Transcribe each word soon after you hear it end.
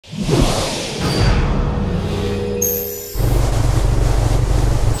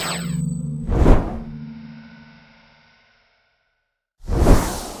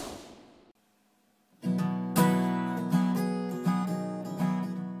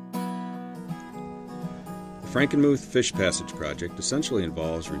Frankenmuth Fish Passage project essentially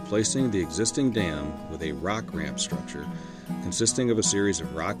involves replacing the existing dam with a rock ramp structure consisting of a series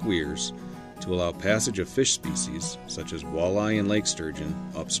of rock weirs to allow passage of fish species such as walleye and lake sturgeon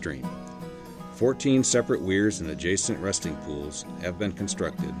upstream. 14 separate weirs and adjacent resting pools have been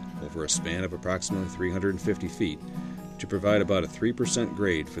constructed over a span of approximately 350 feet to provide about a 3%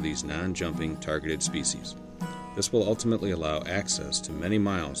 grade for these non-jumping targeted species. This will ultimately allow access to many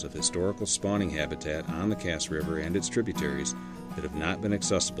miles of historical spawning habitat on the Cass River and its tributaries that have not been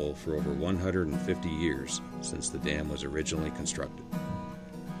accessible for over 150 years since the dam was originally constructed.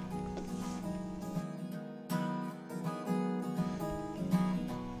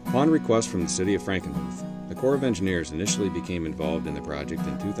 Upon request from the City of Frankenmuth, the Corps of Engineers initially became involved in the project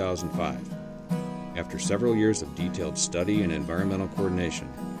in 2005. After several years of detailed study and environmental coordination,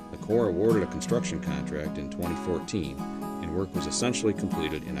 the Corps awarded a construction contract in 2014, and work was essentially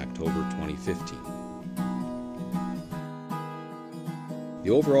completed in October 2015. The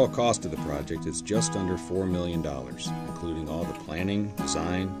overall cost of the project is just under $4 million, including all the planning,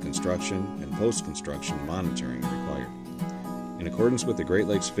 design, construction, and post-construction monitoring required. In accordance with the Great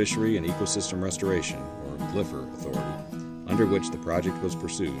Lakes Fishery and Ecosystem Restoration, or GLIFR Authority, under which the project was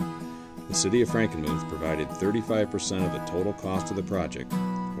pursued, the City of Frankenmuth provided 35% of the total cost of the project,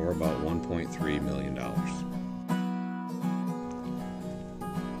 or about $1.3 million.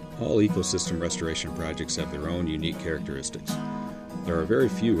 All ecosystem restoration projects have their own unique characteristics. There are very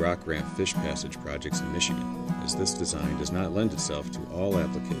few rock ramp fish passage projects in Michigan, as this design does not lend itself to all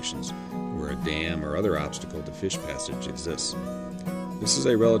applications where a dam or other obstacle to fish passage exists. This is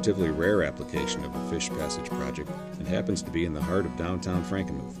a relatively rare application of a fish passage project and happens to be in the heart of downtown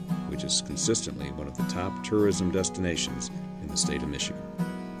Frankenmuth, which is consistently one of the top tourism destinations in the state of Michigan.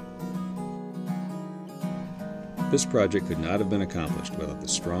 This project could not have been accomplished without the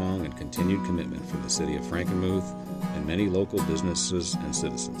strong and continued commitment from the City of Frankenmuth and many local businesses and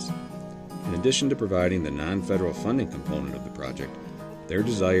citizens. In addition to providing the non-federal funding component of the project, their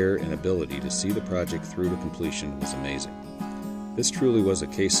desire and ability to see the project through to completion was amazing. This truly was a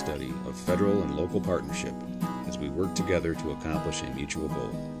case study of federal and local partnership as we worked together to accomplish a mutual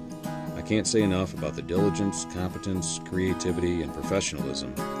goal. I can't say enough about the diligence, competence, creativity, and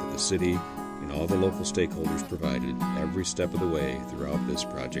professionalism that the city and all the local stakeholders provided every step of the way throughout this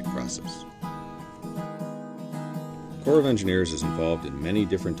project process. The Corps of Engineers is involved in many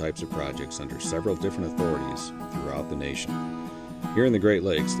different types of projects under several different authorities throughout the nation. Here in the Great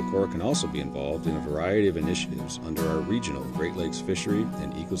Lakes, the Corps can also be involved in a variety of initiatives under our regional Great Lakes Fishery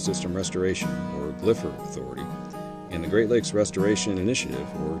and Ecosystem Restoration, or GLIFR Authority, and the Great Lakes Restoration Initiative,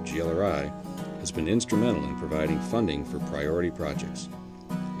 or GLRI, has been instrumental in providing funding for priority projects.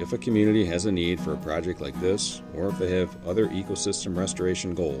 If a community has a need for a project like this, or if they have other ecosystem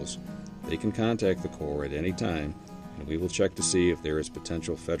restoration goals, they can contact the Corps at any time, and we will check to see if there is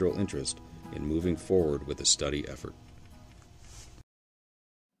potential federal interest in moving forward with the study effort.